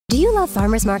Do you love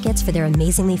farmers markets for their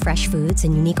amazingly fresh foods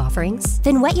and unique offerings?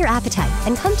 Then whet your appetite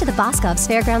and come to the Boscov's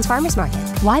Fairgrounds Farmers Market.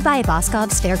 Why buy at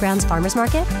Boscov's Fairgrounds Farmers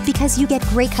Market? Because you get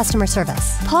great customer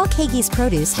service. Paul Kage's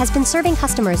Produce has been serving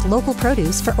customers local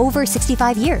produce for over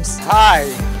 65 years. Hi,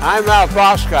 I'm Al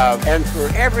Boscov, and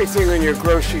for everything on your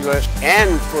grocery list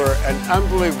and for an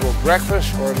unbelievable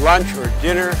breakfast or lunch or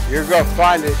dinner, you're going to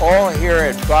find it all here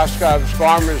at Boscov's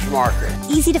Farmers Market.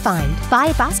 Easy to find. Buy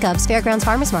at Boscov's Fairgrounds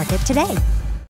Farmers Market today.